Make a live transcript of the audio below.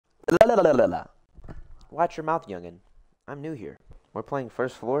La, la, la, la, la. Watch your mouth, youngin. I'm new here. We're playing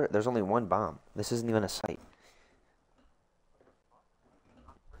first floor. There's only one bomb. This isn't even a site.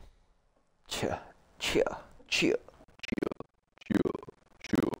 Chia, chia, chia, chia, chia,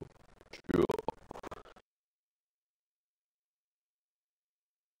 chia, chia.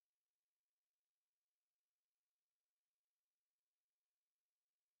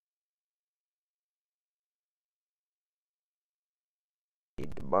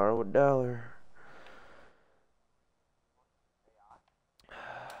 Need to borrow $1.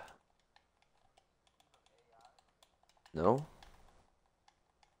 No?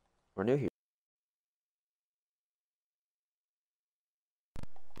 We're new here.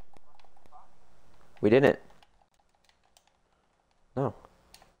 We didn't. No.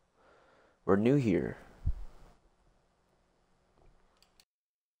 We're new here.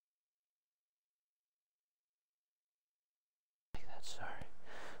 Sorry.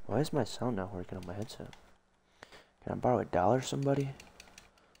 Why is my sound not working on my headset? Can I borrow $1, somebody?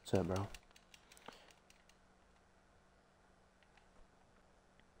 What's up, bro?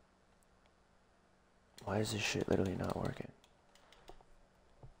 Why is this shit literally not working?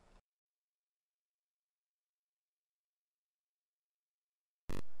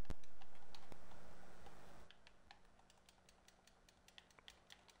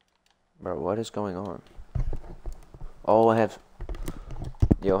 Bro, what is going on? Oh, I have...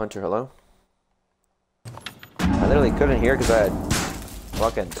 Yo, Hunter, hello? I literally couldn't hear because I had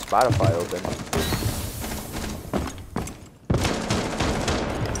fucking Spotify open.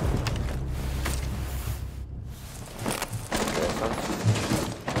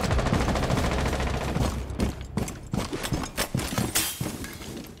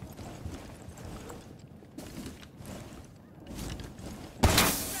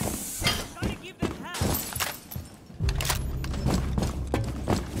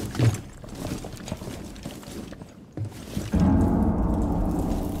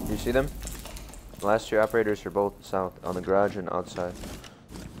 See them? The last two operators are both south, on the garage and outside.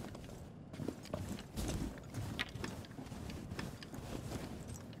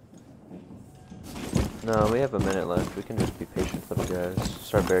 No, we have a minute left. We can just be patient, little guys.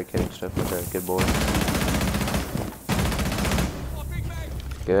 Start barricading stuff with our good boy.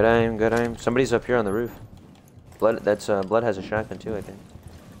 Good aim, good aim. Somebody's up here on the roof. Blood. That's Blood has a shotgun too, I think.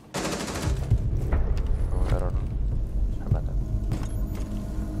 Oh, I don't know. Sorry about that.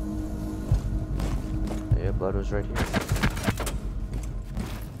 Yeah, Blood was right here.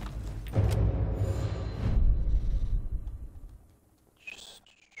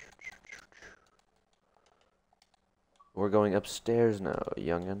 We're going upstairs now,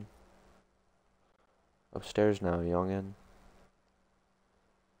 youngin. Upstairs now, youngin.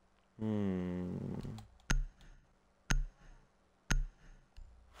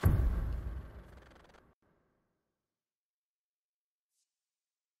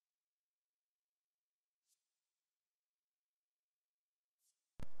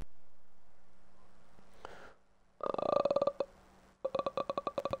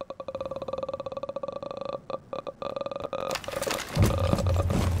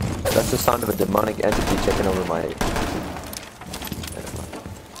 That's the sound of a demonic entity taking over my...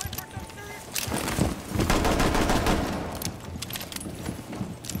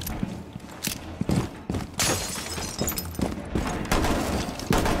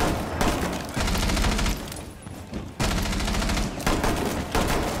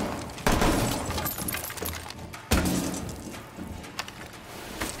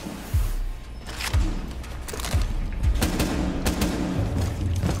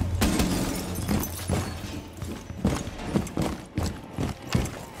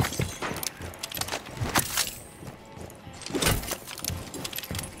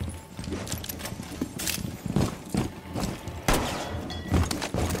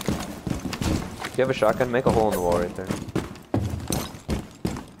 If you have a shotgun, make a hole in the wall right there.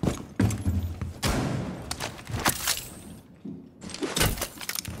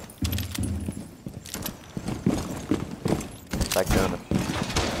 Back down.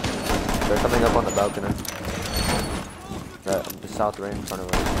 They're coming up on the balcony. The south range in front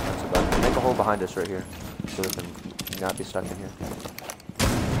of us. That's the balcony. Make a hole behind us right here, so we can not be stuck in here.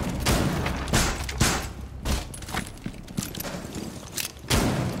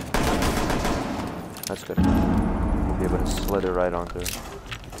 That's good. We'll be able to slither right onto it.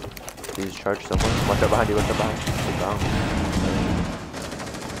 Please charge someone. Watch out behind you, watch out behind you. Sit down.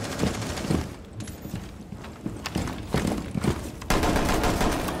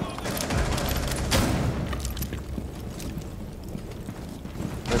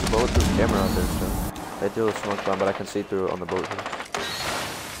 There's a bulletproof camera out there, so they do a smoke bomb, but I can see through it on the boat here.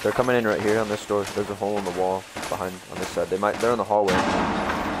 They're coming in right here on this door. There's a hole in the wall behind on this side. They're in the hallway.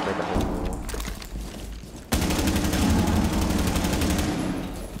 Make a hole in the wall.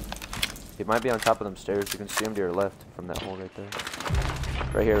 He might be on top of them stairs. You can see him to your left from that hole right there.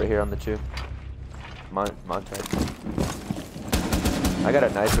 Right here on the two. Monte. I got a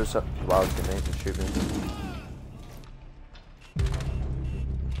knife or something. Wow, it's grenade to shoot me.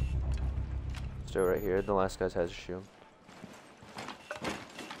 Still right here. The last guy has a shield.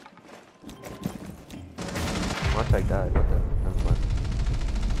 Monte died. What the? Never mind.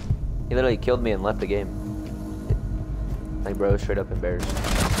 He literally killed me and left the game. Like, bro, straight up embarrassed.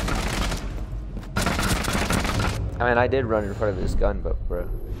 I mean, I did run in front of his gun, but bro.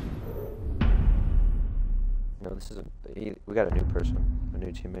 No, this isn't. We got a new person, a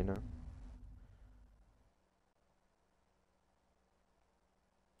new teammate now.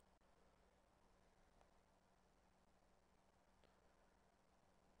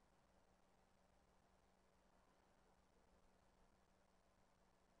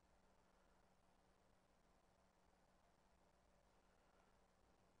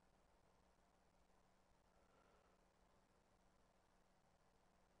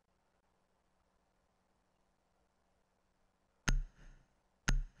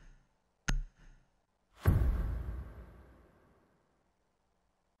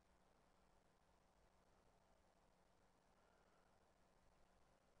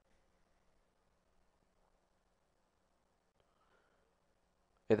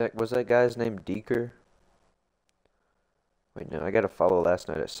 Yeah, was that guy's name Deeker? Wait, no, I got a follow last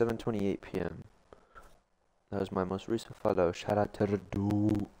night at 7:28 p.m. That was my most recent follow. Shout out to the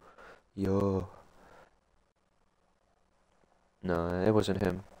dude. Yo. No, it wasn't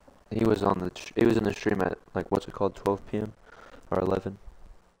him. He was on the. He was in the stream at like what's it called, 12 p.m. or 11.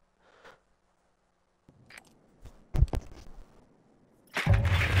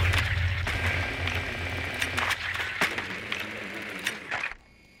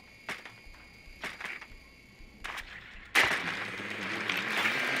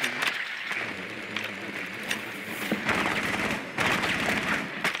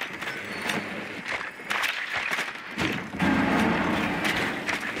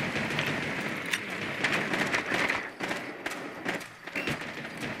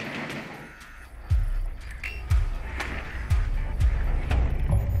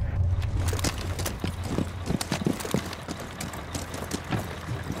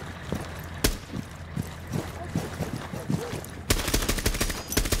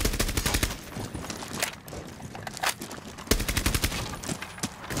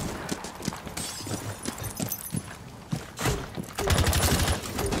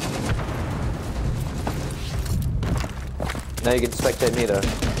 Now you can spectate me though.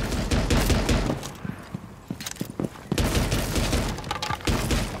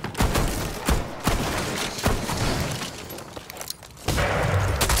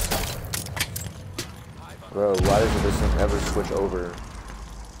 Bro, why doesn't this thing ever switch over?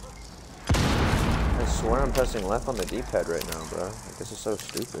 I swear I'm pressing left on the D-pad right now, bro. Like, this is so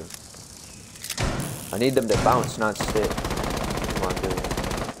stupid. I need them to bounce, not sit. Come on, dude.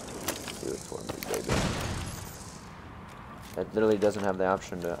 Do it for me, baby. It literally doesn't have the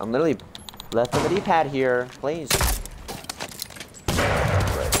option to. I'm literally left on the D-pad here, please.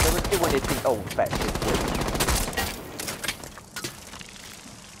 Right. Never do anything. Oh, fat shit.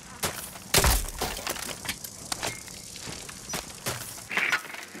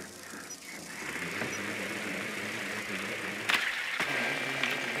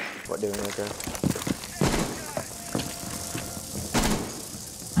 What doing right there?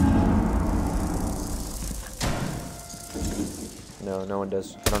 No, no one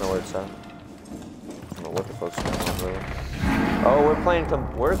does. I don't know where it's at. I don't know what the fuck's going on, really. Oh, we're playing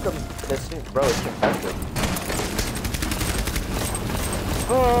this thing, bro, it's contested.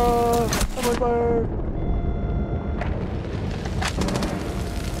 Oh my god!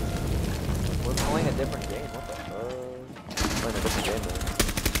 We're playing a different game, what the fuck? We're playing a different game,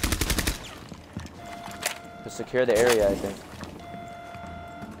 man. To secure the area, I think.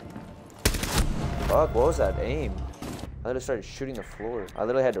 Fuck, what was that aim? I literally started shooting the floor. I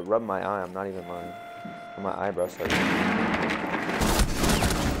literally had to rub my eye, I'm not even lying. My eyebrow started.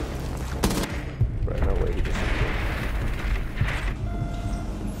 Bro, no way he just.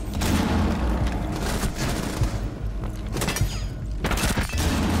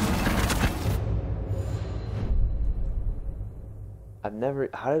 I've never.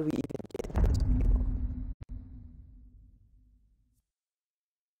 How did we even get this?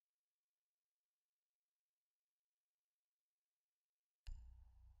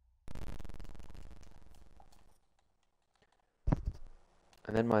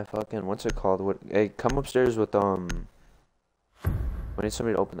 And in my fucking, what's it called? What? Hey, come upstairs with, we need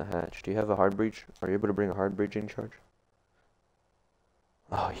somebody to open the hatch. Do you have a hard breach? Are you able to bring a hard breaching charge?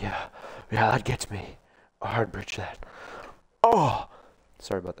 Oh, yeah. Yeah, that gets me. A hard breach that. Oh!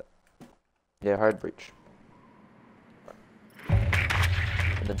 Sorry about that. Yeah, hard breach.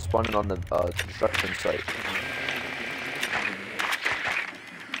 And then spawn it on the construction site.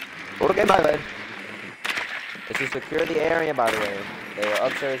 Okay, my bad. This is secure the area, by the way. They are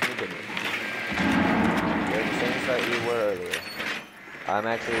upstairs in the kitchen. They're the same site we were earlier. I'm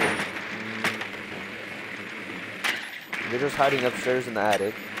actually... They're just hiding upstairs in the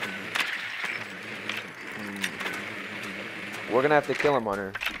attic. We're gonna have to kill him,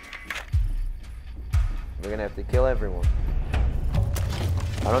 Hunter. We're gonna have to kill everyone.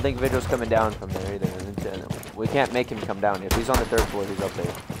 I don't think Vigil's coming down from there either. We can't make him come down. If he's on the 3rd floor, he's up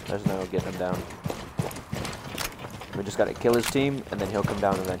there. There's no getting him down. We just gotta kill his team, and then he'll come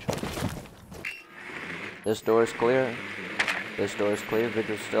down eventually. This door is clear. This door is clear.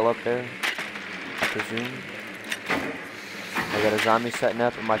 Vigil's still up there, I presume. I got a zombie setting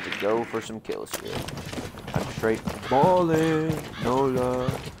up. I'm about to go for some kills here. I'm straight balling. No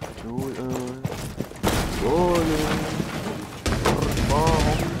love. No love. Balling.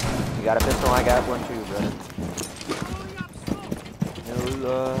 You got a pistol? I got one too, brother. No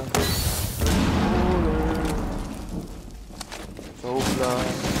love. So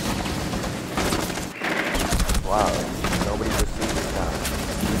blind. Wow, nobody just sees this now.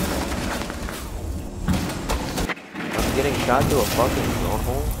 I'm getting shot through a fucking drone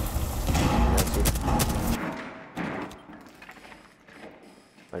hole. That's it.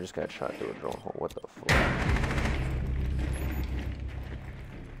 I just got shot through a drone hole. What the fuck?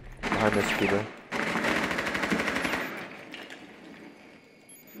 Behind this Cuba.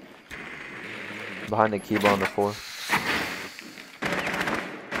 Behind the Cuba on the 4.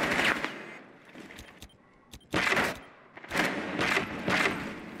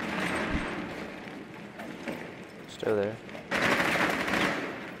 Still there.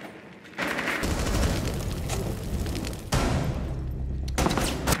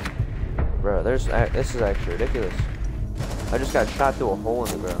 Bro, this is actually ridiculous. I just got shot through a hole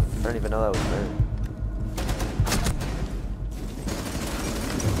in the ground. I don't even know that was there.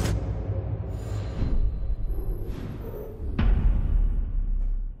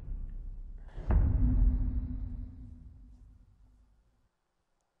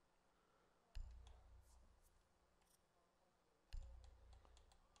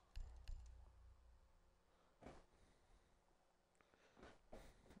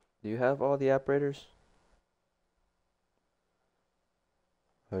 Do you have all the operators?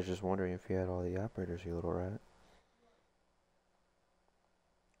 I was just wondering if you had all the operators, you little rat.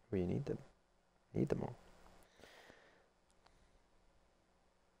 Well, you need them. Need them all.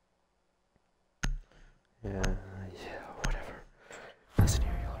 Yeah, whatever. Listen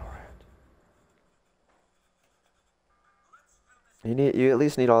here, you little rat. You at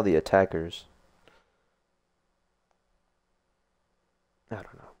least need all the attackers. I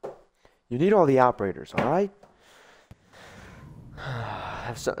don't know. You need all the operators, all right?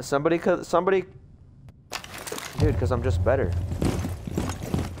 Somebody, dude, because I'm just better.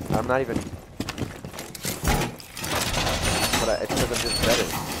 I'm not even, but it's because I'm just better.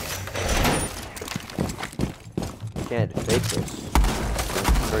 You can't fake this.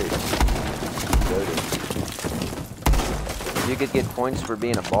 If you could get points for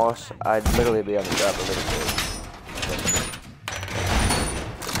being a boss, I'd literally be on the job a little bit.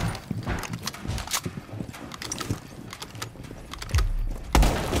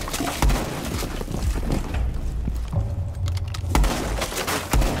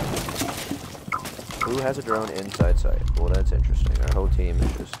 Who has a drone inside sight? Well, that's interesting. Our whole team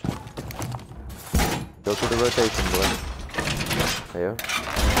is just... Go through the rotation, boy. There you go.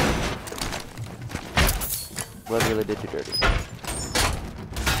 What really did you dirty?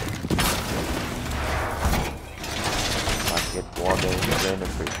 Pocket, wall game, random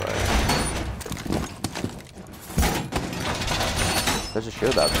free fire. There's a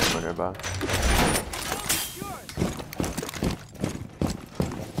shield out there nearby.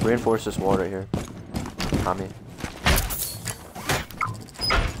 Reinforce this wall right here. Tommy.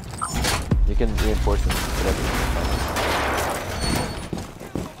 You can reinforce them.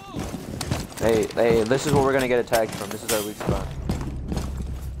 Hey, this is where we're gonna get attacked from. This is our weak spot.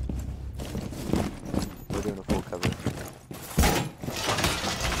 We're doing a full cover.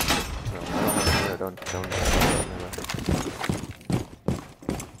 No, I don't have a mirror.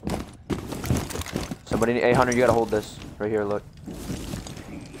 Don't. Somebody, hey Hunter, you gotta hold this. Right here, look.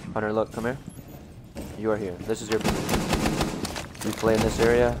 Hunter, look, come here. You are here. This is your position. You play in this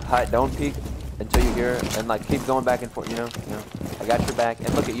area. Don't peek until you hear it, and like keep going back and forth. You know. I got your back.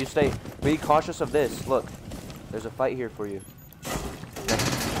 And look at you. Stay. Be cautious of this. Look, there's a fight here for you. Okay.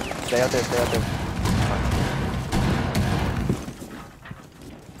 Stay out there. Stay out there.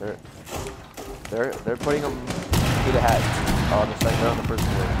 They're putting them through the hatch. Oh, just like they're on the first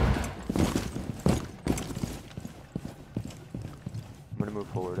floor. I'm gonna move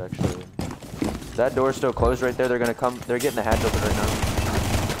forward actually. That door's still closed right there. They're gonna come. They're getting the hatch open right now.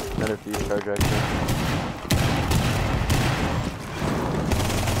 Another fuse charge actually.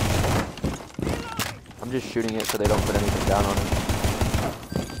 I'm just shooting it so they don't put anything down on it.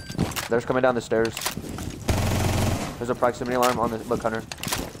 They're coming down the stairs. There's a proximity alarm on the. Look, Hunter.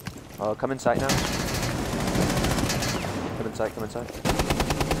 Come inside now. Come inside. Come inside.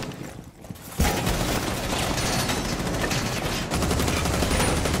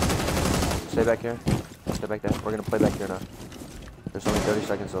 Stay back here. Stay back there. We're gonna play back here now. There's only 30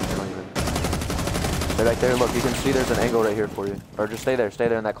 seconds left. Don't even. Stay back there. Look, you can see there's an angle right here for you. Or just stay there. Stay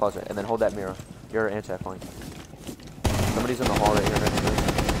there in that closet, and then hold that mirror. You're anti-flank. Somebody's in the hall right here next to me.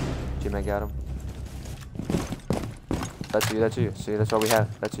 G-Man got him. That's you. That's you. See, that's all we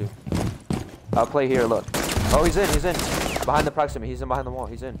have. That's you. I'll play here. Look. Oh, he's in. He's in. Behind the proximity. He's in behind the wall.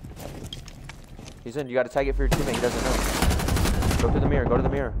 He's in. He's in. You got to tag it for your teammate. He doesn't know. Go to the mirror. Go to the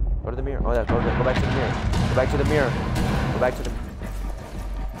mirror. Go to the mirror. Oh, yeah. Go back to the mirror. Go back to the mirror. Go back to the...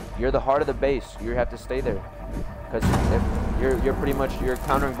 You're the heart of the base. You have to stay there. Because if you're pretty much... You're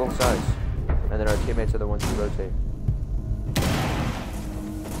countering both sides. And then our teammates are the ones who rotate.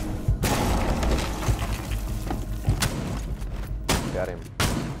 Got him.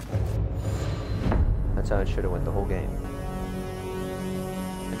 That's how it should have went the whole game.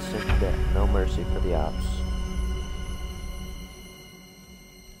 Instant death. No mercy for the ops.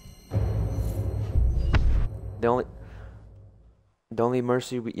 The only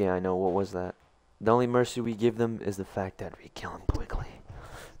mercy we... Yeah, I know. What was that? The only mercy we give them is the fact that we kill them quickly.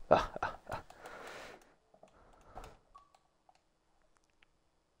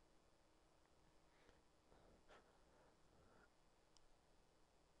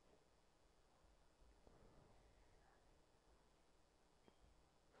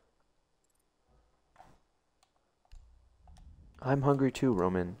 I'm hungry too,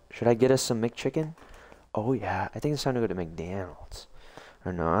 Roman. Should I get us some McChicken? Oh yeah, I think it's time to go to McDonald's.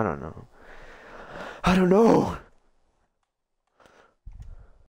 Or no, I don't know. I don't know!